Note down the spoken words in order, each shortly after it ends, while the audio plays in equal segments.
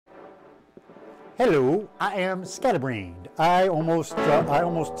Hello, I am scatterbrained. I almost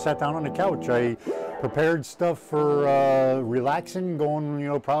sat down on the couch. I prepared stuff for relaxing,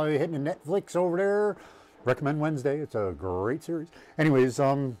 going, probably hitting the Netflix over there. Recommend Wednesday. It's a great series. Anyways,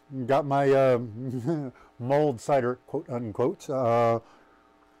 got my mulled cider, quote unquote.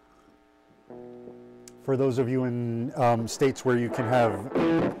 For those of you in states where you can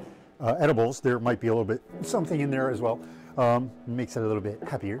have edibles, there might be a little bit something in there as well. Makes it a little bit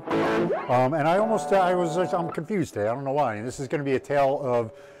happier. And I'm confused today. I don't know why. And this is going to be a tale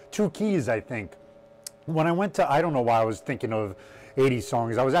of two keys, I think. When I went to, I don't know why I was thinking of 80s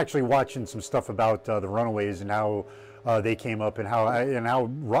songs. I was actually watching some stuff about the Runaways and how they came up and how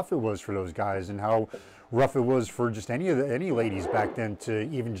rough it was for those guys and how rough it was for just any ladies back then to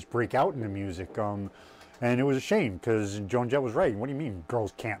even just break out into music. And it was a shame because Joan Jett was right. What do you mean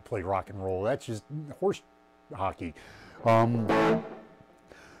girls can't play rock and roll? That's just horse hockey. I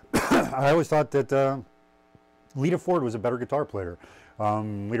always thought that Lita Ford was a better guitar player.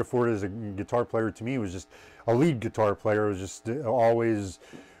 Lita Ford as a guitar player to me was just a lead guitar player. Was just always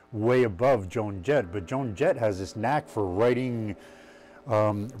way above Joan Jett. But Joan Jett has this knack for writing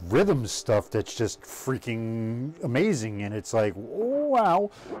rhythm stuff that's just freaking amazing, and it's like, oh, wow.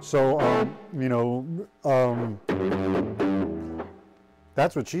 So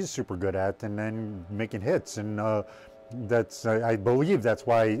that's what she's super good at, and then making hits, and I believe that's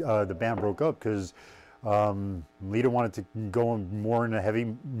why the band broke up, because Lita wanted to go more in a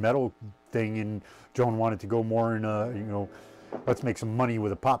heavy metal thing, and Joan wanted to go more in let's make some money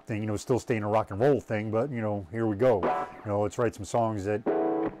with a pop thing, still stay in a rock and roll thing, but here we go, let's write some songs that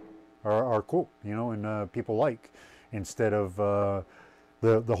are cool, and people like, instead of the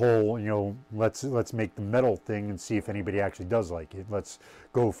whole, let's make the metal thing and see if anybody actually does like it. Let's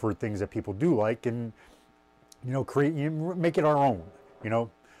go for things that people do like, and make it our own.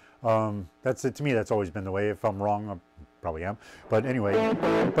 That's it to me. That's always been the way. If I'm wrong, I probably am. But anyway,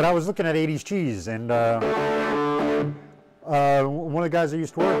 but I was looking at 80s cheese, and one of the guys I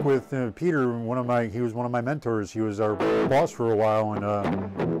used to work with, Peter, he was one of my mentors. He was our boss for a while, and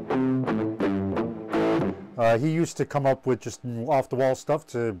he used to come up with just off-the-wall stuff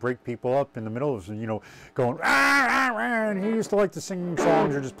to break people up in the middle of, going, rah, rah, rah, and he used to like to sing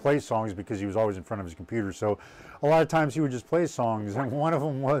songs or just play songs because he was always in front of his computer. So a lot of times he would just play songs, and one of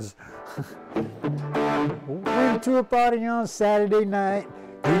them was, went to a party on Saturday night,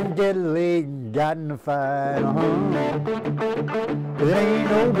 didn't get laid, got in a fight, It ain't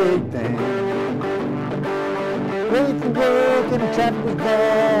no big thing. Late to work and the traffic was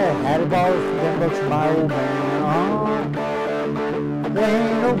bad. Had a ball for $10 for my old man. It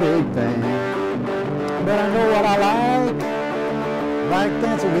ain't no big thing. But I know what I like. Like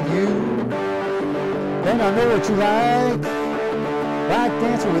dancing with you. Then I know what you like. Like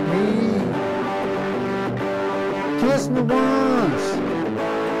dancing with me. Kiss me once.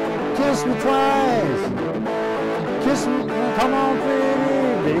 Kiss me twice. Kiss me, come on,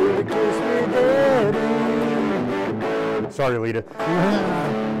 pretty baby, kiss me, daddy. Sorry, Lita.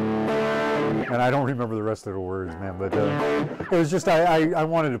 And I don't remember the rest of the words, man. But it was just I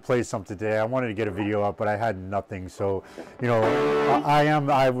wanted to play something today. I wanted to get a video up, but I had nothing. So yes,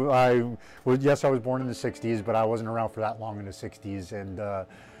 I was born in the '60s, but I wasn't around for that long in the '60s, and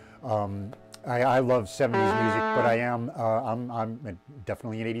I love 70s music, but I'm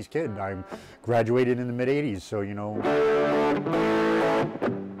definitely an 80s kid. I graduated in the mid 80s, so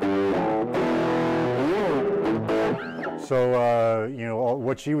So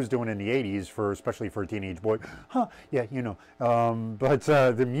what she was doing in the 80s, especially for a teenage boy, yeah, but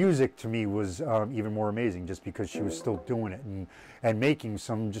the music to me was even more amazing, just because she was still doing it and making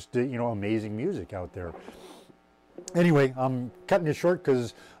some just amazing music out there. Anyway, I'm cutting this short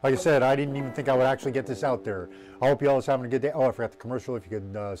because, like I said, I didn't even think I would actually get this out there. I hope you all is having a good day. Oh, I forgot the commercial. If you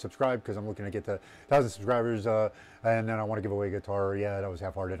could subscribe, because I'm looking to get to 1,000 subscribers, and then I want to give away a guitar. Yeah, that was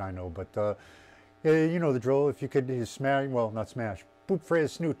half-hearted, I know, but you know the drill. If you could smash, well, not smash, boop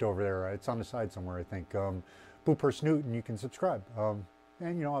Freyja's snoot over there. It's on the side somewhere, I think. Boop her snoot, and you can subscribe.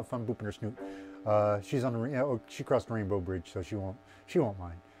 And have fun booping her snoot. She's on the she crossed the Rainbow Bridge, so she won't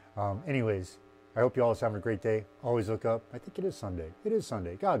mind. Anyways. I hope you all are having a great day. Always look up. I think it is Sunday. It is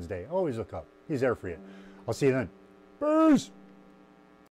Sunday. God's day. Always look up. He's there for you. I'll see you then. Peace.